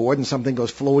Ouija board and something goes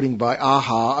floating by,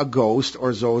 a ghost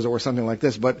or Zozo or something like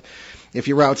this. But if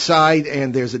you're outside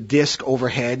and there's a disc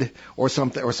overhead or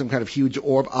something, or some kind of huge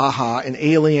orb, an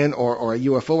alien or a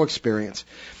UFO experience.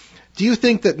 Do you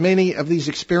think that many of these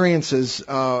experiences,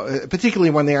 particularly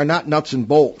when they are not nuts and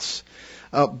bolts,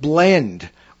 blend?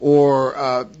 Or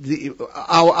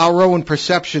our own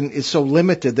perception is so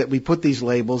limited that we put these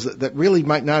labels that really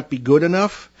might not be good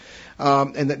enough,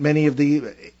 and that many of the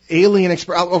alien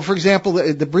for example,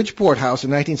 the Bridgeport House in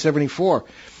 1974,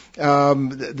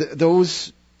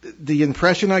 the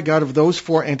impression I got of those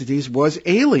four entities was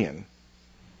alien,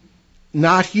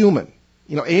 not human,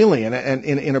 alien, and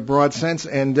in a broad sense,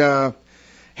 and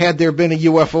had there been a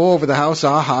UFO over the house,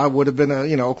 would have been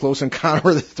a close encounter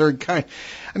of the third kind.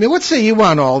 I mean, what say you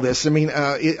on all this? I mean,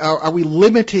 are we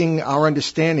limiting our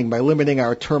understanding by limiting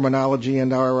our terminology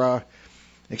and our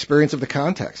experience of the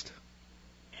context?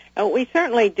 We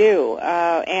certainly do,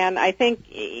 and I think,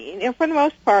 for the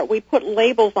most part, we put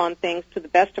labels on things to the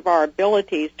best of our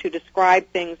abilities to describe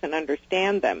things and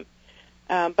understand them.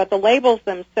 But the labels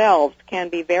themselves can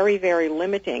be very, very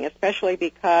limiting, especially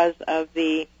because of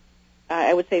the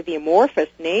I would say the amorphous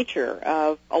nature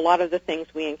of a lot of the things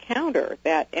we encounter,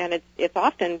 and it's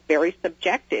often very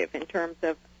subjective in terms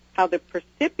of how the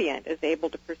percipient is able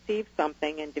to perceive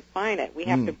something and define it. We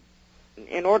have to,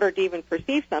 in order to even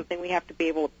perceive something, we have to be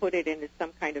able to put it into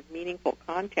some kind of meaningful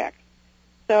context.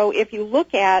 So if you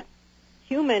look at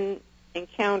human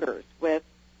encounters with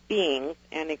beings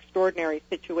and extraordinary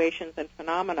situations and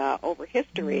phenomena over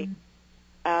history,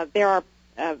 there are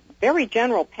very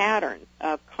general patterns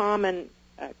of common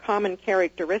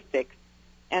characteristics,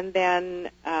 and then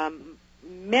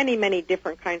many, many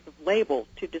different kinds of labels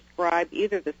to describe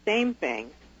either the same thing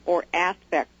or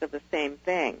aspects of the same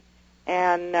thing.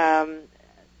 And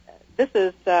this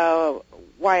is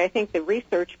why I think the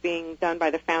research being done by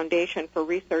the Foundation for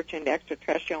Research into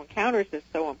Extraterrestrial Encounters is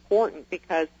so important,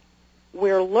 because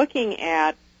we're looking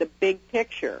at the big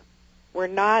picture. We're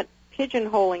not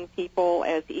pigeonholing people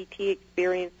as ET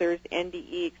experiencers,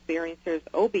 NDE experiencers,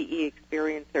 OBE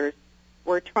experiencers.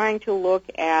 We're trying to look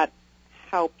at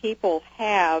how people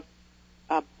have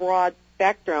a broad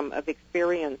spectrum of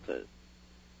experiences.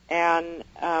 And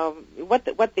what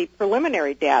the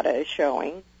preliminary data is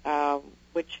showing,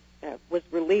 which was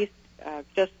released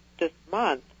just this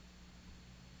month,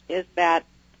 is that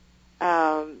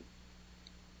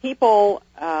people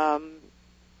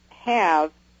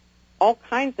have all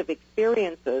kinds of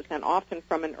experiences, and often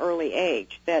from an early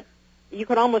age, that you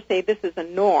could almost say this is a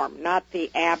norm, not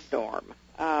the abnorm,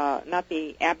 not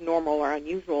the abnormal or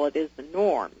unusual. It is the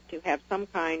norm to have some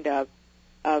kind of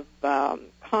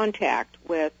contact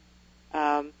with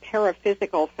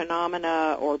paraphysical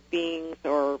phenomena or beings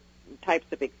or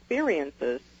types of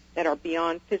experiences that are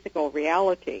beyond physical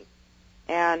reality.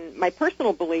 And my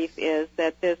personal belief is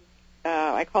that this,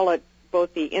 I call it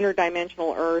both the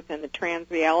interdimensional Earth and the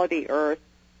transreality Earth,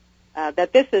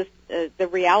 that this is the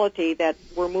reality that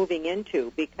we're moving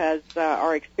into, because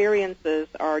our experiences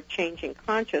are changing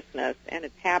consciousness, and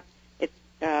it's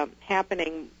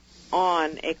happening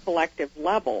on a collective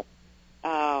level,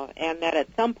 and that at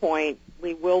some point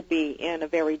we will be in a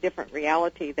very different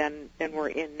reality than we're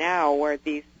in now, where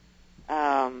these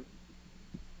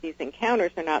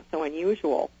encounters are not so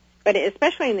unusual. But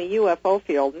especially in the UFO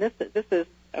field, and this is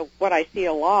what I see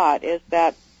a lot, is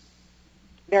that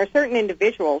there are certain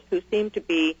individuals who seem to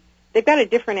be, they've got a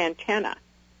different antenna,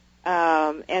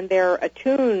 and they're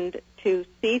attuned to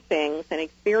see things and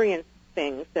experience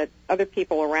things that other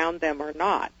people around them are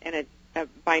not. And it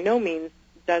by no means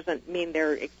doesn't mean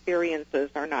their experiences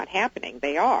are not happening.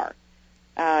 They are.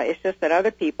 It's just that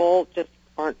other people just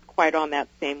aren't quite on that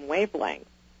same wavelength.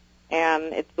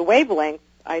 And it's the wavelengths,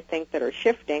 I think, that are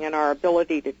shifting, and our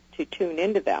ability to tune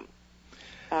into them.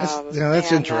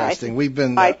 That's interesting. We've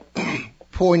been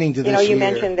pointing to this. You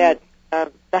mentioned that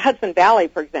the Hudson Valley,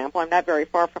 for example. I'm not very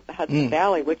far from the Hudson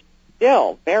Valley, which is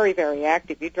still very, very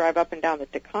active. You drive up and down the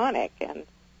Taconic, and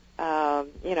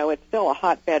it's still a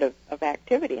hotbed of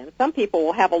activity. And some people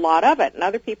will have a lot of it, and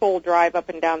other people will drive up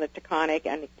and down the Taconic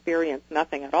and experience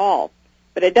nothing at all.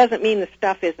 But it doesn't mean the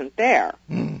stuff isn't there.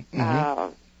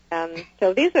 Mm-hmm. And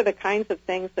so these are the kinds of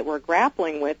things that we're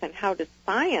grappling with, and how does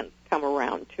science come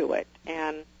around to it?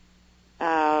 And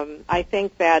I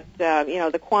think that,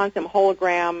 the quantum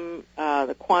hologram,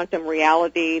 the quantum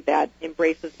reality that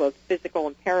embraces both physical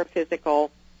and paraphysical,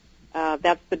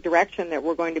 that's the direction that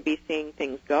we're going to be seeing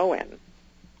things go in.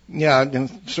 Yeah, I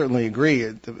certainly agree,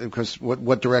 because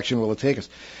what direction will it take us?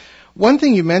 One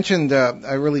thing you mentioned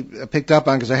I really picked up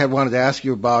on, because I had wanted to ask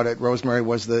you about it, Rosemary,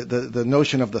 was the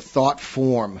notion of the thought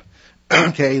form.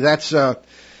 Okay, that's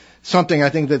something I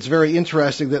think that's very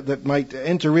interesting that might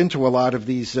enter into a lot of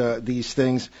these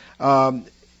things. How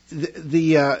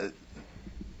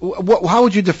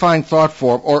would you define thought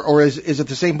form, or is it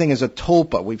the same thing as a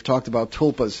tulpa? We've talked about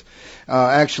tulpas,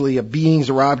 actually beings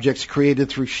or objects created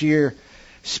through sheer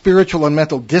spiritual and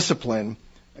mental discipline,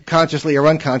 consciously or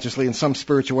unconsciously, and some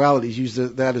spiritualities use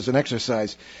that as an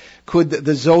exercise. Could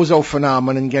the Zozo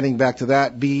phenomenon, getting back to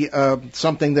that, be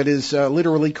something that is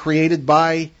literally created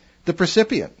by the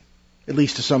percipient, at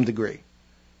least to some degree?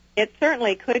 It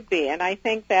certainly could be, and I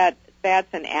think that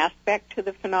that's an aspect to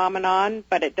the phenomenon,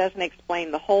 but it doesn't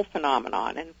explain the whole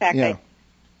phenomenon. In fact,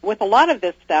 with a lot of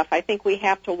this stuff, I think we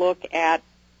have to look at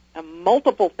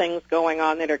multiple things going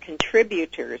on that are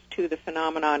contributors to the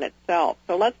phenomenon itself.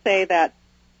 So let's say that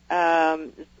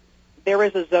there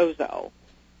is a Zozo,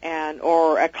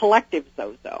 or a collective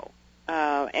Zozo,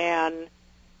 and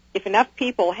if enough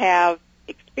people have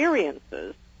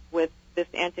experiences with this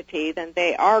entity, then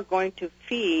they are going to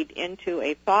feed into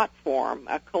a thought form,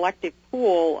 a collective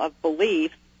pool of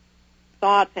beliefs,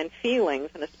 thoughts, and feelings,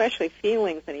 and especially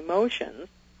feelings and emotions,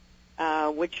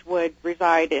 which would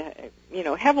reside,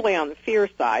 heavily on the fear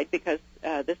side, because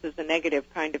this is a negative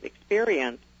kind of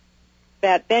experience,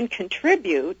 that then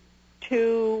contribute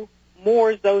to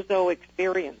more Zozo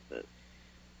experiences.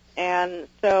 And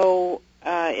so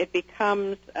it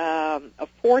becomes a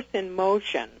force in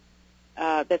motion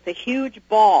that's a huge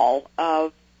ball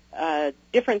of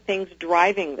different things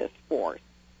driving this force.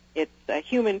 It's a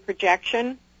human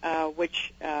projection,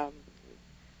 which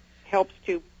helps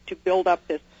to build up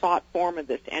this thought form of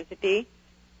this entity,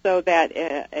 so that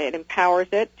it empowers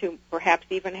it to perhaps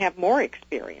even have more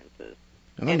experiences.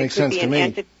 And that makes sense to me.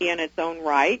 It could be an entity in its own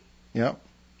right. Yeah.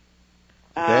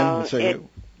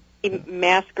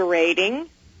 Masquerading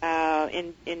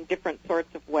in different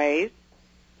sorts of ways.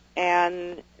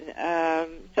 And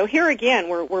so here again,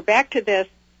 we're back to this.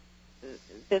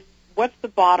 What's the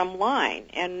bottom line?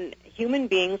 And human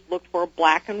beings look for a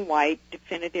black and white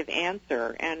definitive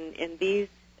answer. And in these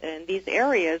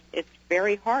areas, it's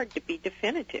very hard to be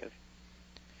definitive.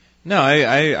 No,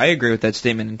 I agree with that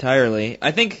statement entirely.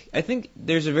 I think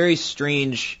there's a very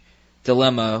strange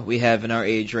dilemma we have in our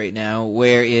age right now,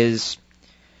 whereas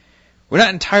we're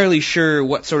not entirely sure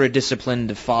what sort of discipline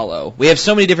to follow. We have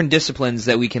so many different disciplines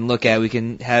that we can look at. We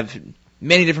can have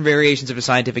many different variations of a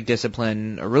scientific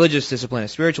discipline, a religious discipline, a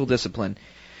spiritual discipline,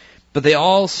 but they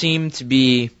all seem to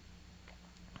be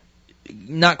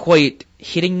not quite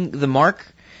hitting the mark.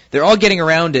 They're all getting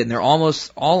around it, and they're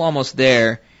almost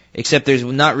there, except there's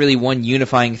not really one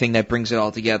unifying thing that brings it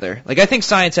all together. Like, I think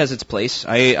science has its place.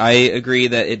 I agree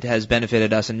that it has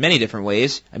benefited us in many different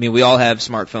ways. I mean, we all have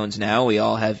smartphones now. We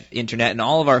all have internet in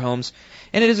all of our homes,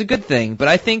 and it is a good thing. But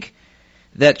I think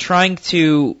that trying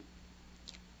to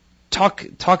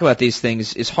talk about these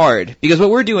things is hard, because what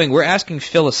we're doing, we're asking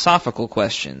philosophical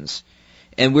questions.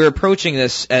 and we're approaching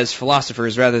this as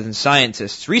philosophers rather than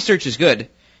scientists. Research is good,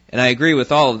 and I agree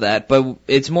with all of that, but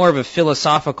it's more of a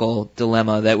philosophical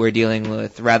dilemma that we're dealing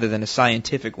with rather than a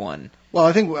scientific one. Well,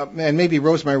 I think, and maybe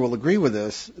Rosemary will agree with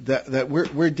this, that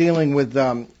we're dealing with,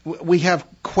 we have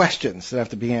questions that have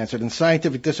to be answered, and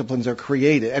scientific disciplines are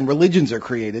created, and religions are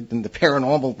created, and the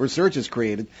paranormal research is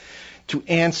created to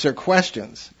answer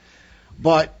questions.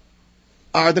 But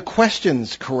are the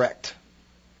questions correct?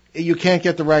 You can't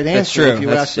get the right answer if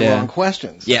you ask the wrong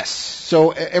questions. Yes.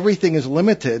 So everything is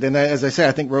limited, and as I say,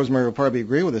 I think Rosemary will probably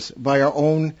agree with this, by our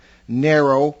own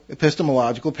narrow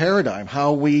epistemological paradigm,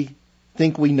 how we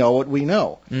think we know what we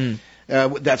know.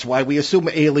 That's why we assume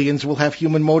aliens will have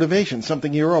human motivation,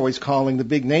 something you're always calling the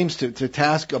big names to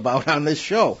task about on this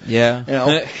show. Yeah. You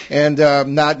know, and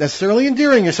not necessarily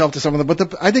endearing yourself to some of them,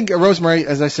 but I think Rosemary,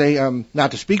 as I say,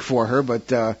 not to speak for her,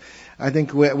 but I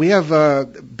think we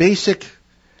have basic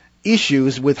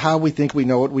issues with how we think we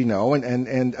know what we know,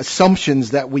 and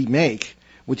assumptions that we make,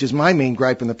 which is my main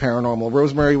gripe in the paranormal.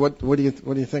 Rosemary, what do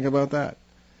you think about that?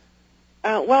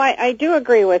 Well, I do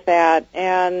agree with that,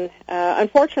 and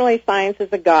unfortunately, science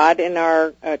is a god in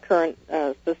our current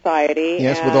society.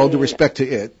 Yes, with all due respect to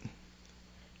it.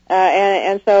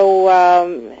 And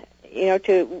so, you know,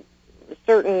 to a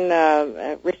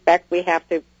certain respect, we have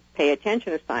to pay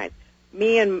attention to science.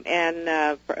 Me and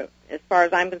as far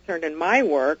as I'm concerned in my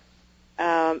work,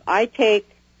 I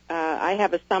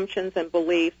have assumptions and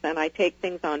beliefs, and I take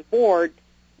things on board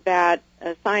that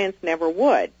science never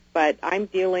would. But I'm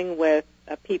dealing with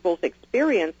people's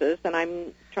experiences, and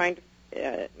I'm trying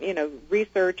to,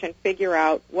 research and figure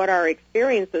out what our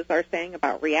experiences are saying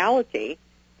about reality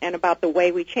and about the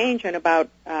way we change and about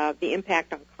the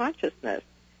impact on consciousness,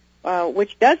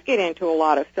 which does get into a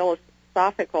lot of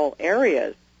philosophical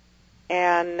areas.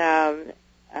 And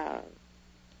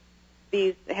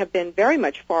these have been very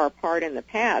much far apart in the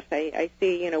past. I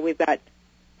see, we've got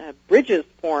bridges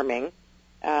forming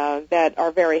that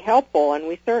are very helpful, and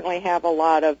we certainly have a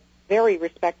lot of very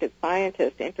respected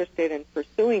scientists interested in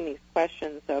pursuing these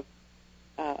questions of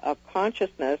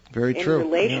consciousness in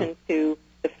relation to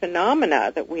the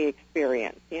phenomena that we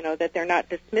experience. That they're not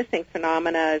dismissing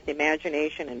phenomena as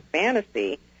imagination and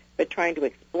fantasy, but trying to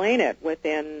explain it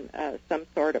within some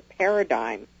sort of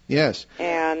paradigm. Yes.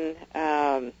 And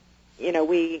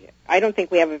I don't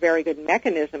think we have a very good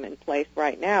mechanism in place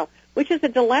right now, which is a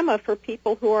dilemma for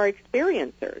people who are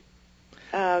experiencers.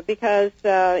 Because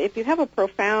if you have a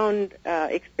profound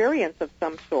experience of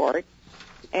some sort,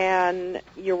 and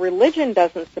your religion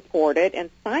doesn't support it, and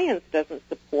science doesn't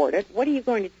support it, what are you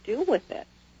going to do with it?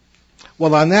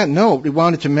 Well, on that note, we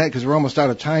wanted to because we're almost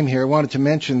out of time here. I wanted to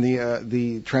mention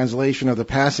the translation of the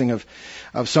passing of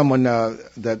someone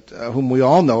whom we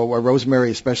all know,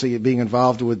 Rosemary, especially being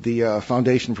involved with the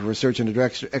Foundation for Research into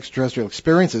Extraterrestrial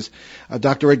Experiences,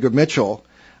 Dr. Edgar Mitchell,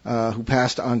 who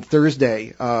passed on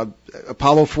Thursday.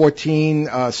 Apollo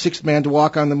 14, sixth man to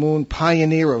walk on the moon,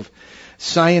 pioneer of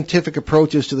scientific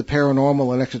approaches to the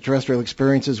paranormal and extraterrestrial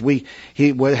experiences.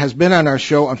 He has been on our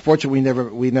show. Unfortunately,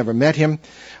 we never met him,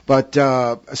 but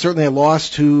certainly a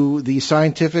loss to the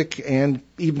scientific and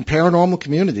even paranormal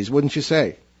communities, wouldn't you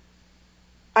say?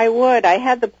 I would. I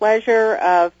had the pleasure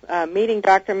of meeting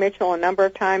Dr. Mitchell a number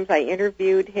of times. I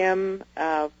interviewed him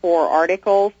for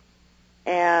articles,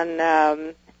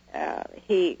 and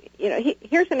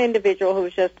here's an individual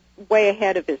who's just way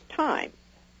ahead of his time.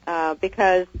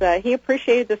 Because he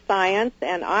appreciated the science,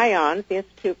 and IONS, the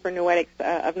Institute for Noetic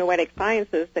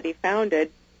Sciences that he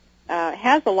founded,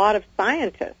 has a lot of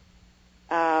scientists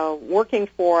working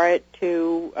for it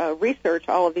to research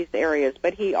all of these areas.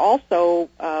 But he also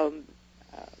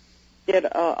did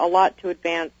a lot to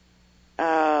advance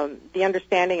the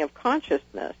understanding of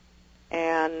consciousness,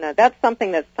 and that's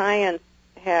something that science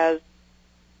has,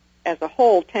 as a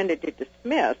whole, tended to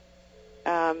dismiss.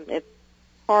 It's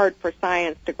hard for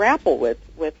science to grapple with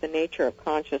the nature of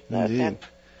consciousness. And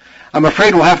I'm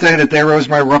afraid we'll have to end it there,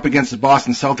 Rosemary. We're up against the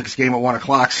Boston Celtics game at 1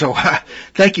 o'clock, so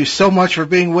thank you so much for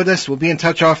being with us. We'll be in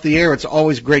touch off the air. It's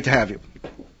always great to have you.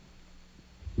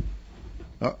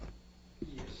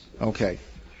 Okay.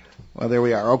 Well, there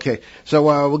we are. Okay. So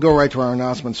we'll go right to our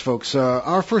announcements, folks.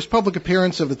 Our first public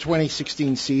appearance of the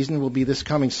 2016 season will be this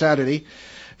coming Saturday,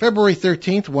 February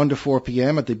 13th, 1 to 4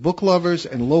 p.m. at the Book Lovers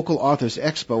and Local Authors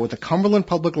Expo at the Cumberland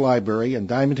Public Library on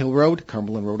Diamond Hill Road,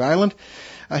 Cumberland, Rhode Island,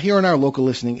 here in our local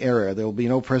listening area. There will be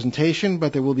no presentation,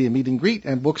 but there will be a meet and greet,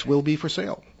 and books will be for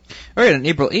sale. All right, on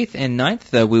April 8th and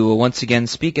 9th, we will once again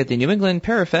speak at the New England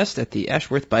Parafest at the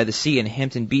Ashworth by the Sea in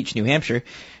Hampton Beach, New Hampshire,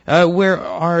 where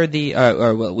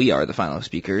we are the final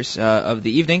speakers of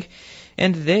the evening,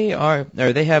 and they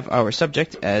have our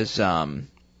subject as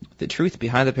The Truth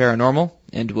Behind the Paranormal,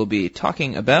 and we'll be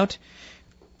talking about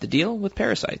the deal with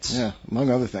parasites. Yeah, among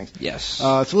other things. Yes.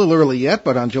 It's a little early yet,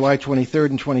 but on July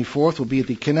 23rd and 24th, we'll be at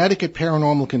the Connecticut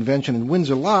Paranormal Convention in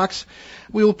Windsor Locks.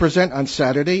 We will present on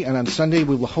Saturday, and on Sunday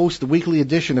we will host the weekly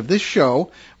edition of this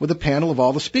show with a panel of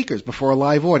all the speakers before a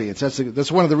live audience.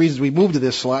 That's one of the reasons we moved to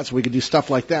this slot, so we could do stuff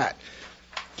like that.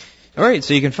 All right,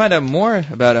 so you can find out more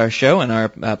about our show and our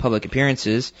public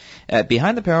appearances at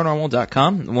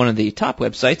BehindTheParanormal.com, one of the top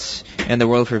websites in the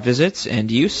world for visits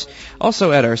and use.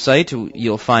 Also at our site,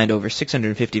 you'll find over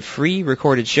 650 free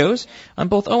recorded shows on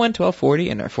both ON 1240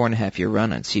 and our 4.5-year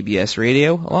run on CBS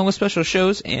Radio, along with special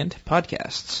shows and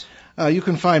podcasts. You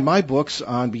can find my books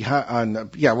of course,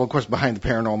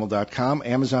 BehindTheParanormal.com,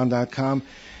 Amazon.com,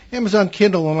 Amazon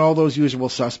Kindle, and all those usual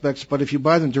suspects. But if you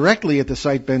buy them directly at the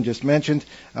site Ben just mentioned,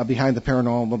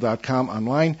 BehindTheParanormal.com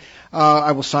online,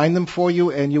 I will sign them for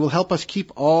you, and you will help us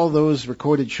keep all those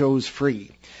recorded shows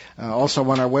free. Also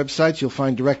on our websites, you'll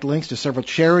find direct links to several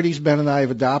charities Ben and I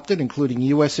have adopted, including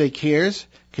USA Cares,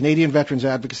 Canadian Veterans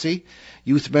Advocacy,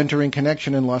 Youth Mentoring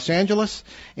Connection in Los Angeles,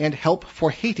 and Help for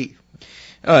Haiti.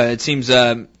 It seems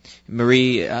Mrs.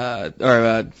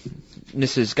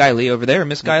 Guiley over there,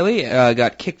 Miss Guiley,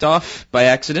 got kicked off by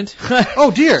accident.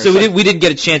 Oh dear! So we didn't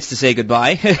get a chance to say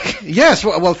goodbye. Yes.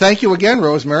 Well, thank you again,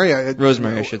 Rosemary.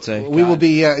 Rosemary, I should say. We will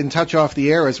be in touch off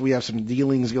the air as we have some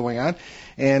dealings going on,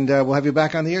 and we'll have you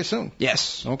back on the air soon.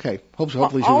 Yes. Okay.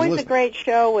 Hopefully, always a great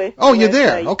show with. Oh, you're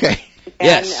there. Okay.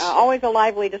 And yes. Always a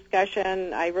lively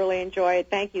discussion. I really enjoy it.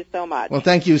 Thank you so much. Well,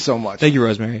 thank you so much. Thank you,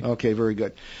 Rosemary. Okay, very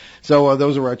good. So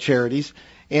those are our charities.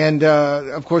 And,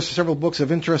 of course, several books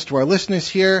of interest to our listeners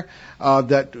here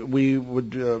that we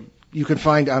would you can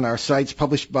find on our sites,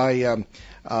 published by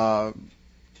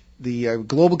the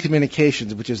Global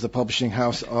Communications, which is the publishing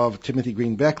house of Timothy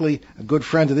Green Beckley, a good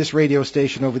friend of this radio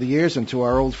station over the years, and to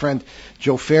our old friend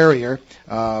Joe Ferrier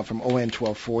from ON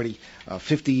 1240, a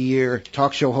 50-year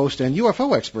talk show host and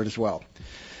UFO expert as well.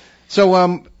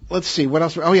 So let's see, what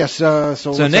else? Oh, yes.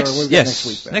 So next week,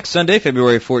 Ben? Next Sunday,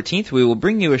 February 14th, we will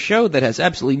bring you a show that has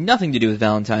absolutely nothing to do with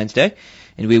Valentine's Day.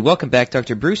 And we welcome back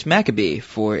Dr. Bruce Maccabee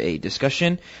for a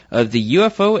discussion of the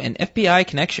UFO and FBI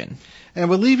connection. And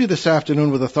we'll leave you this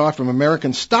afternoon with a thought from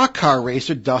American stock car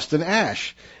racer Dustin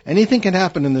Ash. Anything can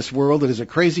happen in this world. It is a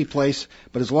crazy place,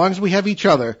 but as long as we have each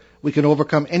other, we can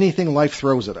overcome anything life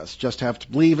throws at us. Just have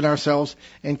to believe in ourselves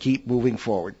and keep moving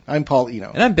forward. I'm Paul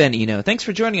Eno. And I'm Ben Eno. Thanks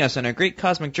for joining us on our great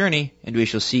cosmic journey, and we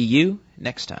shall see you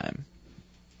next time.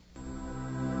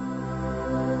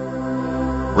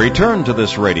 Return to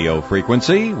this radio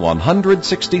frequency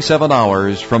 167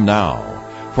 hours from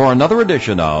now for another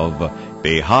edition of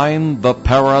Behind the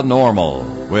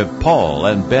Paranormal with Paul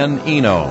and Ben Eno.